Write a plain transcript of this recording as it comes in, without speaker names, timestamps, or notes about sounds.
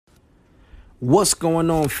What's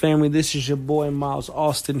going on, family? This is your boy Miles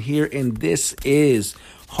Austin here, and this is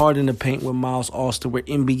Hard in the Paint with Miles Austin, where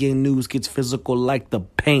NBA news gets physical like the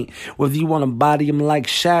paint. Whether you want to body him like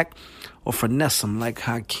Shaq or finesse him like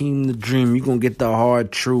Hakeem the Dream, you're going to get the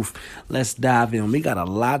hard truth. Let's dive in. We got a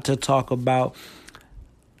lot to talk about,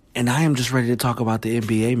 and I am just ready to talk about the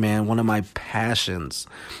NBA, man. One of my passions.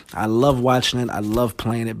 I love watching it. I love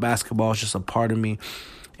playing it. Basketball is just a part of me,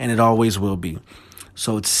 and it always will be.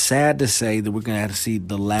 So it's sad to say that we're going to have to see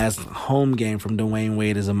the last home game from Dwayne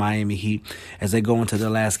Wade as a Miami Heat as they go into the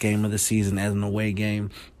last game of the season as an away game.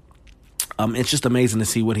 It's just amazing to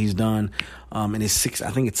see what he's done in his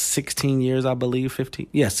 16 years, I believe, 15.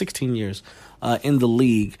 Yeah, 16 years in the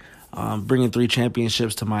league, bringing 3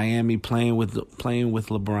 championships to Miami, playing with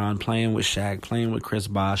LeBron, playing with Shaq, playing with Chris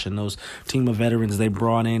Bosh, and those team of veterans they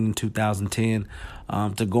brought in 2010.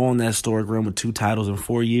 To go on that historic run with 2 titles in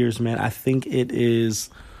 4 years, man, I think it is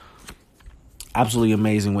absolutely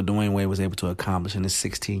amazing what Dwayne Wade was able to accomplish in his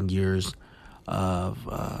 16 years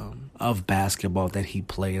of basketball that he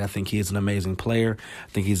played. I think he is an amazing player.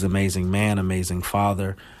 I think he's an amazing man, amazing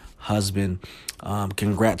father, husband.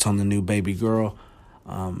 Congrats on the new baby girl.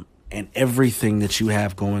 And everything that you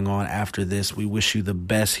have going on after this. We wish you the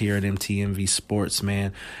best here at MTMV Sports,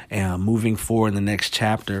 man. And moving forward in the next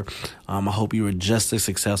chapter, I hope you are just as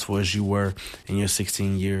successful as you were in your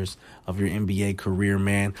 16 years of your NBA career,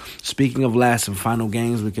 man. Speaking of last and final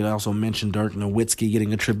games, we could also mention Dirk Nowitzki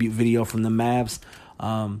getting a tribute video from the Mavs.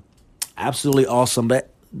 Absolutely awesome. But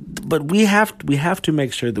we have to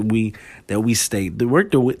make sure that we state the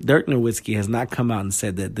work. Dirk Nowitzki has not come out and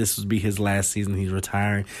said that this would be his last season. He's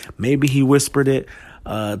retiring. Maybe he whispered it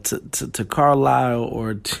to Carlisle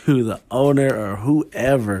or to the owner or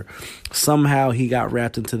whoever. Somehow he got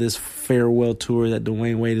wrapped into this farewell tour that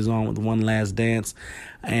Dwayne Wade is on with One Last Dance,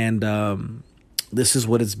 and this is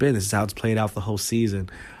what it's been. This is how it's played out the whole season.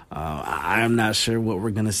 I'm not sure what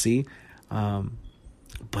we're gonna see.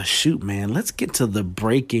 But shoot, man, let's get to the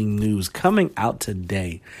breaking news coming out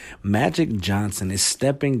today. Magic Johnson is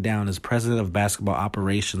stepping down as president of basketball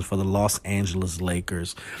operations for the Los Angeles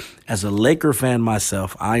Lakers. As a Laker fan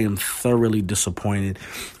myself, I am thoroughly disappointed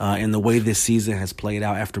in the way this season has played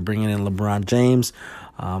out after bringing in LeBron James.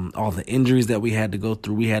 All the injuries that we had to go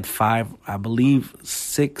through. We had 5 or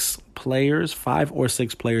 6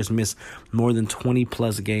 players miss more than 20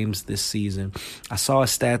 plus games this season. I saw a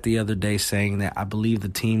stat the other day saying that I believe the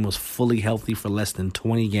team was fully healthy for less than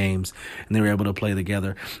 20 games and they were able to play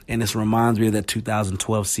together. And this reminds me of that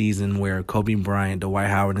 2012 season where Kobe Bryant, Dwight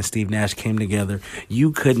Howard, and Steve Nash came together.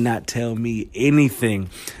 You could not tell me anything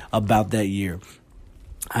about that year.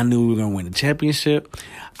 I knew we were going to win the championship.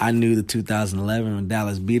 I knew the 2011 when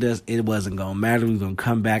Dallas beat us, it wasn't going to matter. We were going to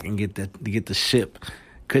come back and get the ship.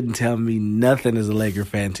 Couldn't tell me nothing as a Laker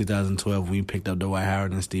fan in 2012 when we picked up Dwight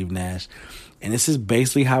Howard and Steve Nash. And this is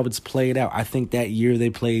basically how it's played out. I think that year they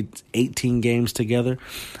played 18 games together,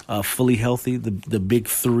 fully healthy. The big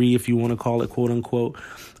 3, if you want to call it, quote unquote,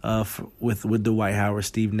 with Dwight Howard,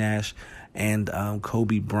 Steve Nash, and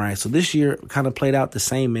Kobe Bryant. So this year kind of played out the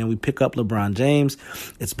same, man. We pick up LeBron James.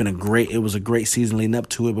 It was a great season leading up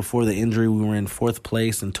to it. Before the injury, we were in 4th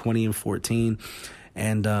place in 20-14.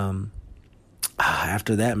 And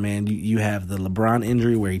after that, man, you have the LeBron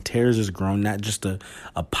injury where he tears his groin, not just a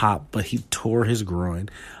pop, but he tore his groin.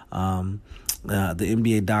 The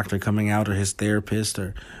NBA doctor coming out, or his therapist,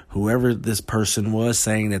 or whoever this person was,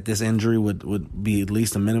 saying that this injury would be at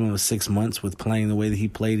least a minimum of 6 months with playing the way that he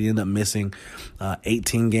played. He ended up missing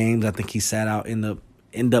 18 games. I think he sat out end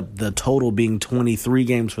up the total being 23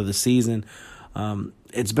 games for the season.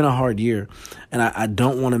 It's been a hard year, and I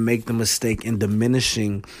don't want to make the mistake in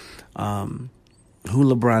diminishing who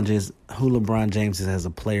LeBron James is as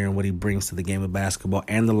a player and what he brings to the game of basketball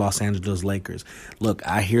and the Los Angeles Lakers. Look,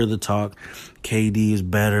 I hear the talk, KD is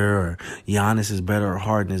better, or Giannis is better, or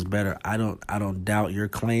Harden is better. I don't doubt your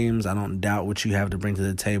claims. I don't doubt what you have to bring to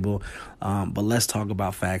the table. But let's talk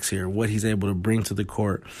about facts here. What he's able to bring to the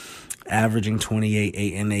court, averaging 28,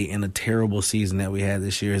 8-8 in a terrible season that we had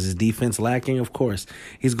this year. Is his defense lacking? Of course.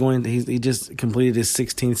 He just completed his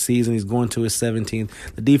 16th season. He's going to his 17th.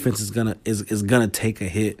 The defense is gonna take a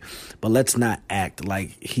hit, but let's not act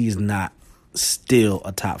like he's not still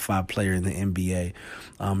a top 5 player in the NBA.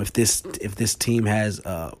 If this team has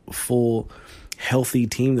a full healthy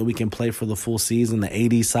team that we can play for the full season, the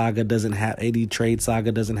AD trade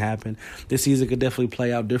saga doesn't happen, this season could definitely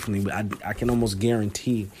play out differently. But I can almost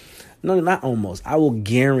guarantee. No, not almost. I will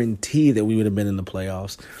guarantee that we would have been in the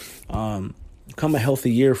playoffs. Come a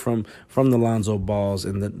healthy year from the Lonzo Balls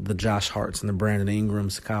and the Josh Harts and the Brandon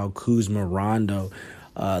Ingrams, Kyle Kuzma, Rondo,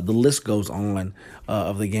 The list goes on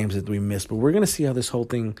of the games that we missed. But we're going to see how this whole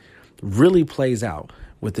thing really plays out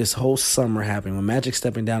with this whole summer happening. When Magic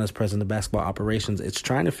stepping down as president of basketball operations, it's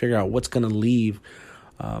trying to figure out what's going to leave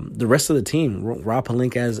the rest of the team. Rob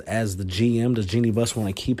Pelinka as the GM. Does Jeanie Buss want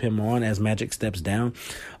to keep him on as Magic steps down?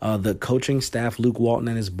 The coaching staff, Luke Walton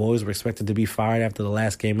and his boys, were expected to be fired after the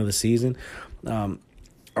last game of the season.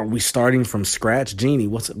 Are we starting from scratch? Jeanie,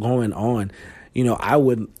 what's going on? You know, I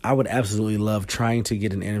would absolutely love trying to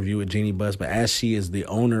get an interview with Jeanie Buss, but as she is the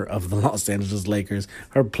owner of the Los Angeles Lakers,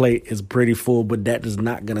 her plate is pretty full, but that is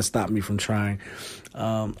not going to stop me from trying.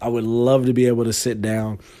 I would love to be able to sit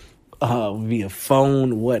down via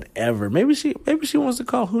phone, whatever. Maybe she wants to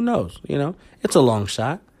call. Who knows? You know, it's a long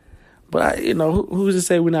shot. But, who's to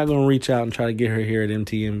say we're not going to reach out and try to get her here at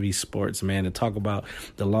MTMV Sports, man, to talk about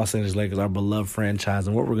the Los Angeles Lakers, our beloved franchise,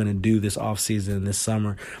 and what we're going to do this offseason and this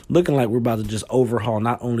summer. Looking like we're about to just overhaul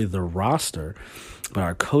not only the roster, but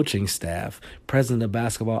our coaching staff, president of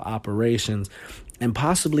basketball operations, and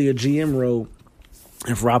possibly a GM role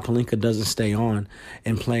if Rob Pelinka doesn't stay on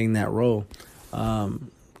and playing that role.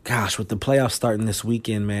 With the playoffs starting this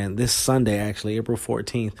weekend, man, this Sunday, actually, April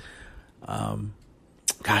 14th,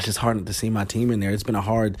 it's hard to see my team in there. It's been a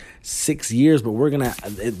hard 6 years, but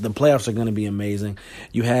the playoffs are gonna be amazing.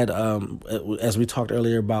 You had, as we talked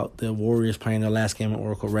earlier about the Warriors playing their last game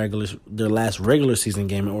at their last regular season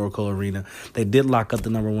game at Oracle Arena. They did lock up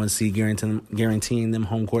the number 1 seed, guaranteeing them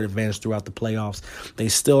home court advantage throughout the playoffs. They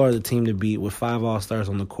still are the team to beat with 5 All-Stars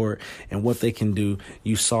on the court and what they can do.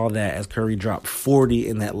 You saw that as Curry dropped 40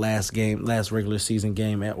 in that last regular season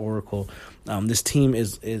game at Oracle. This team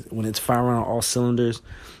is when it's firing on all cylinders,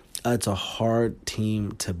 it's a hard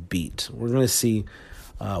team to beat. We're going to see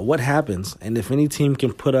what happens, and if any team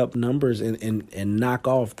can put up numbers and knock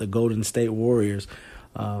off the Golden State Warriors,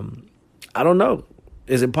 I don't know.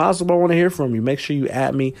 Is it possible? I want to hear from you. Make sure you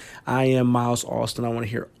at me. I am Miles Austin. I want to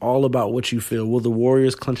hear all about what you feel. Will the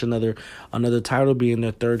Warriors clinch another title, be in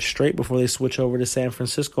their 3rd straight before they switch over to San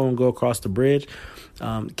Francisco and go across the bridge?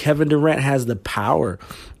 Kevin Durant has the power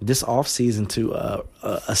this offseason to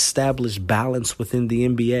establish balance within the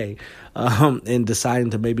NBA and deciding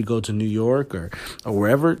to maybe go to New York or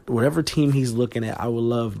whatever team he's looking at. I would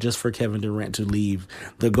love just for Kevin Durant to leave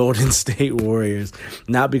the Golden State Warriors,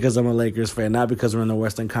 not because I'm a Lakers fan, not because we're in the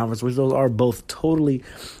Western Conference, which those are both totally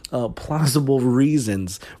plausible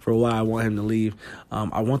reasons for why I want him to leave.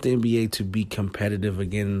 I want the NBA to be competitive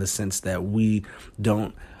again in the sense that we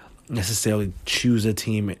don't necessarily choose a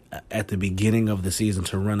team at the beginning of the season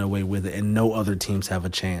to run away with it and no other teams have a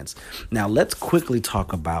chance. Now, let's quickly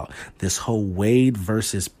talk about this whole Wade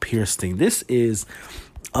versus Pierce thing. This is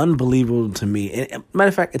unbelievable to me. And matter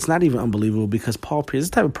of fact, it's not even unbelievable because Paul Pierce, this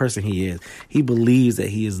type of person he is, he believes that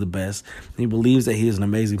he is the best. He believes that he is an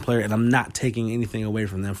amazing player, and I'm not taking anything away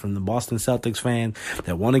from them. From the Boston Celtics fan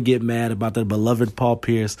that want to get mad about their beloved Paul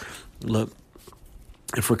Pierce, look,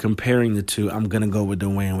 if we're comparing the two, I'm going to go with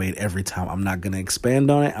Dwayne Wade every time. I'm not going to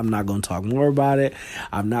expand on it. I'm not going to talk more about it.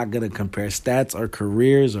 I'm not going to compare stats or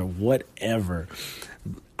careers or whatever.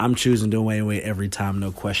 I'm choosing Dwayne Wade every time,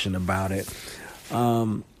 no question about it.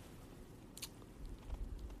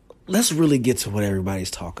 Let's really get to what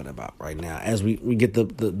everybody's talking about right now as we get the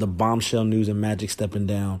bombshell news and Magic stepping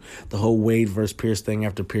down, the whole Wade versus Pierce thing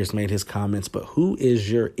after Pierce made his comments. But who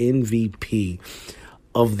is your MVP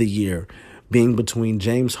of the year? Being between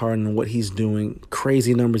James Harden and what he's doing,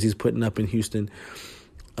 crazy numbers he's putting up in Houston,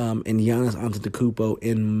 and Giannis Antetokounmpo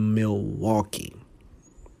in Milwaukee.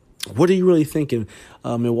 What are you really thinking?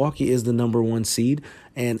 Milwaukee is the number 1 seed,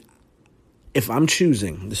 and if I'm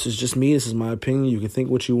choosing, this is just me, this is my opinion, you can think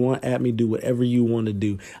what you want at me, do whatever you want to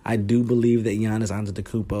do. I do believe that Giannis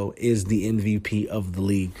Antetokounmpo is the MVP of the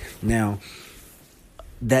league. Now,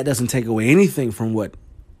 that doesn't take away anything from what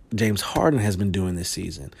James Harden has been doing this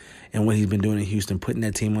season and what he's been doing in Houston, putting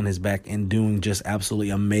that team on his back and doing just absolutely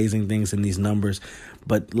amazing things in these numbers.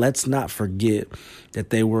 But let's not forget that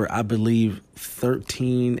they were, I believe,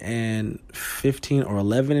 13 and 15 or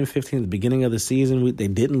 11 and 15 at the beginning of the season. They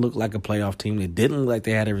didn't look like a playoff team. They didn't look like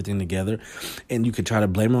they had everything together. And you could try to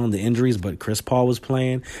blame them on the injuries, but Chris Paul was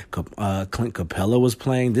playing. Clint Capella was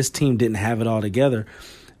playing. This team didn't have it all together.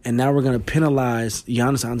 And now we're going to penalize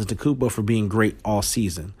Giannis Antetokounmpo for being great all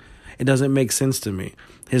season. It doesn't make sense to me.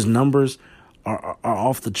 His numbers are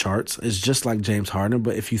off the charts. It's just like James Harden.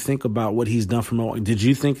 But if you think about what he's done for Milwaukee, did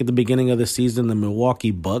you think at the beginning of the season the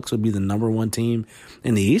Milwaukee Bucks would be the number 1 team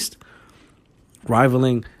in the East?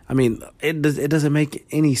 Rivaling, I mean, it doesn't make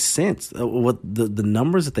any sense what the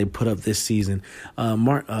numbers that they put up this season.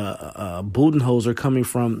 Budenholzer coming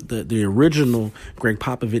from the original Greg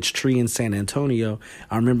Popovich tree in San Antonio.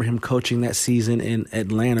 I remember him coaching that season in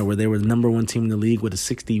Atlanta, where they were the number one team in the league with a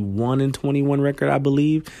 61-21 record, I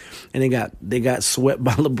believe, and they got swept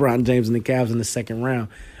by LeBron James and the Cavs in the second round.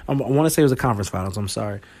 I want to say it was the conference finals. I'm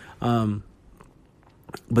sorry.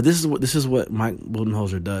 But this is what Mike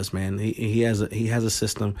Budenholzer does, man. He has a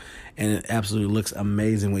system, and it absolutely looks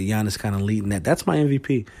amazing with Giannis kind of leading that. That's my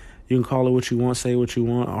MVP. You can call it what you want, say what you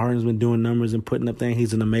want. Harden's been doing numbers and putting up things.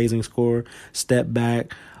 He's an amazing scorer. Step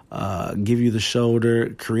back, give you the shoulder,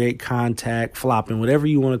 create contact, flopping, whatever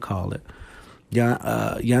you want to call it.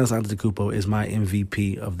 Giannis Antetokounmpo is my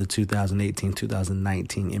MVP of the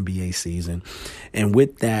 2018-2019 NBA season, and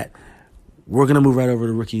with that, we're going to move right over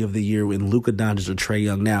to Rookie of the Year with Luka Doncic or Trae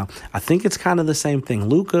Young. Now, I think it's kind of the same thing.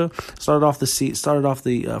 Luka started off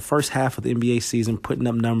the first half of the NBA season putting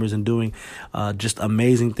up numbers and doing just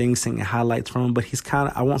amazing things, seeing highlights from him. But he's kind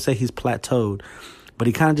of, I won't say he's plateaued, but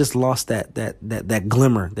he kind of just lost that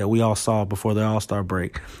glimmer that we all saw before the All-Star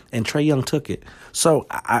break. And Trae Young took it. So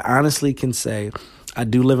I honestly can say I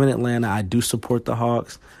do live in Atlanta. I do support the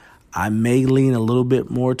Hawks. I may lean a little bit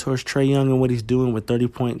more towards Trae Young and what he's doing with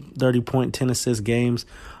 30-point, 10 assist games.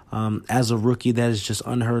 As a rookie, that is just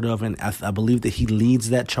unheard of, and I believe that he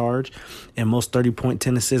leads that charge in most 30-point,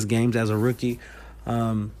 10 assist games as a rookie.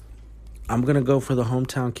 I'm gonna go for the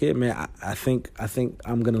hometown kid, man. I think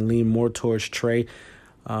I'm gonna lean more towards Trae.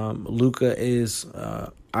 Luka is,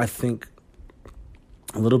 I think,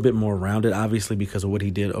 a little bit more rounded, obviously, because of what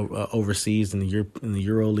he did overseas in the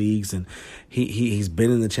Euro leagues, and he's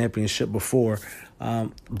been in the championship before.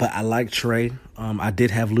 But I like Trae. I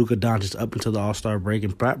did have Luka Doncic up until the All-Star break,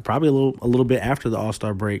 and probably a little bit after the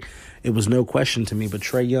All-Star break. It was no question to me. But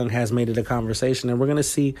Trae Young has made it a conversation, and we're gonna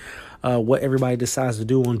see what everybody decides to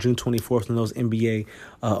do on June 24th when those NBA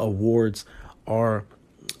awards are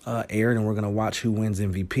aired, and we're gonna watch who wins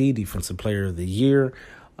MVP, Defensive Player of the Year,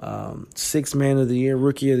 Sixth Man of the Year,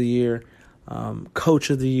 Rookie of the Year, Coach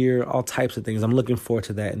of the Year, all types of things. I'm looking forward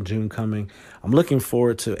to that in June coming. I'm looking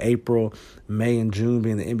forward to April, May, and June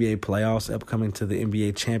being the NBA playoffs, upcoming to the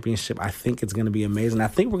NBA championship. I think it's going to be amazing. I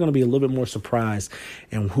think we're going to be a little bit more surprised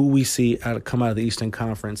in who we see come out of the Eastern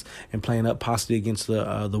Conference and playing up possibly against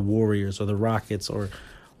the Warriors or the Rockets or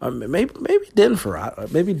maybe Denver.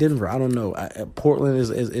 Maybe Denver. I don't know. Portland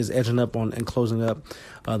is edging up on and closing up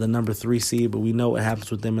the number 3 seed, but we know what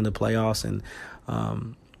happens with them in the playoffs, and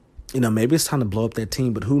maybe it's time to blow up that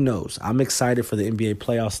team, but who knows? I'm excited for the NBA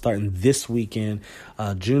playoffs starting this weekend.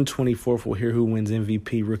 June 24th, we'll hear who wins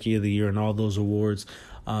MVP, Rookie of the Year, and all those awards.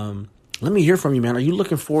 Let me hear from you, man. Are you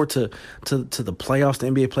looking forward to the playoffs, the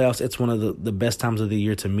NBA playoffs? It's one of the best times of the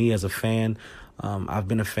year to me as a fan. I've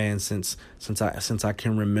been a fan since I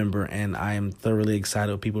can remember, and I am thoroughly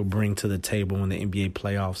excited what people bring to the table when the NBA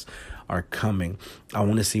playoffs are coming. I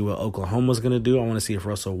want to see what Oklahoma's going to do. I want to see if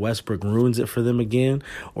Russell Westbrook ruins it for them again,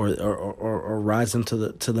 or rides them to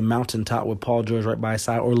the mountaintop with Paul George right by his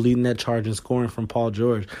side, or leading that charge and scoring from Paul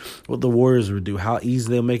George. What the Warriors would do, how easy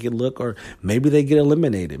they'll make it look, or maybe they get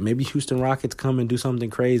eliminated. Maybe Houston Rockets come and do something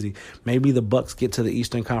crazy. Maybe the Bucks get to the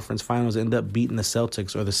Eastern Conference Finals, end up beating the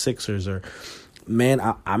Celtics or the Sixers. Or man,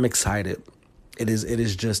 I'm excited. It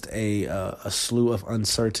is just a slew of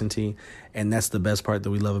uncertainty, and that's the best part that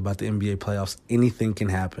we love about the NBA playoffs. Anything can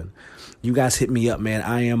happen. You guys hit me up, man.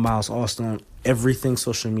 I am Miles Austin on everything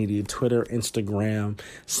social media, Twitter, Instagram,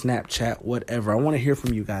 Snapchat, whatever. I want to hear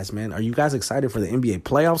from you guys, man. Are you guys excited for the NBA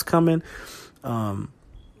playoffs coming?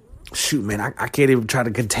 Shoot, man, I can't even try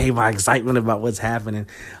to contain my excitement about what's happening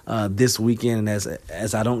this weekend.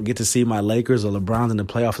 As I don't get to see my Lakers or LeBron in the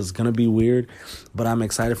playoffs, it's going to be weird. But I'm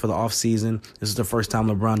excited for the offseason. This is the first time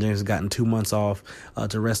LeBron James has gotten 2 months off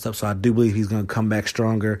to rest up. So I do believe he's going to come back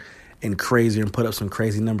stronger and crazier and put up some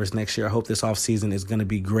crazy numbers next year. I hope this offseason is going to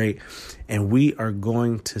be great. And we are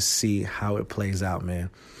going to see how it plays out, man.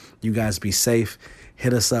 You guys be safe.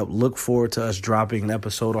 Hit us up. Look forward to us dropping an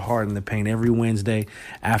episode of Hard in the Paint every Wednesday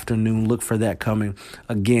afternoon. Look for that coming.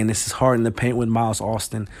 Again, this is Hard in the Paint with Miles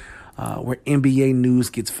Austin, where NBA news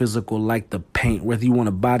gets physical like the paint. Whether you want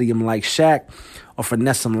to body him like Shaq or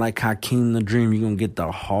finesse him like Hakeem the Dream, you're going to get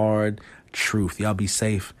the hard truth. Y'all be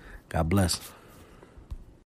safe. God bless.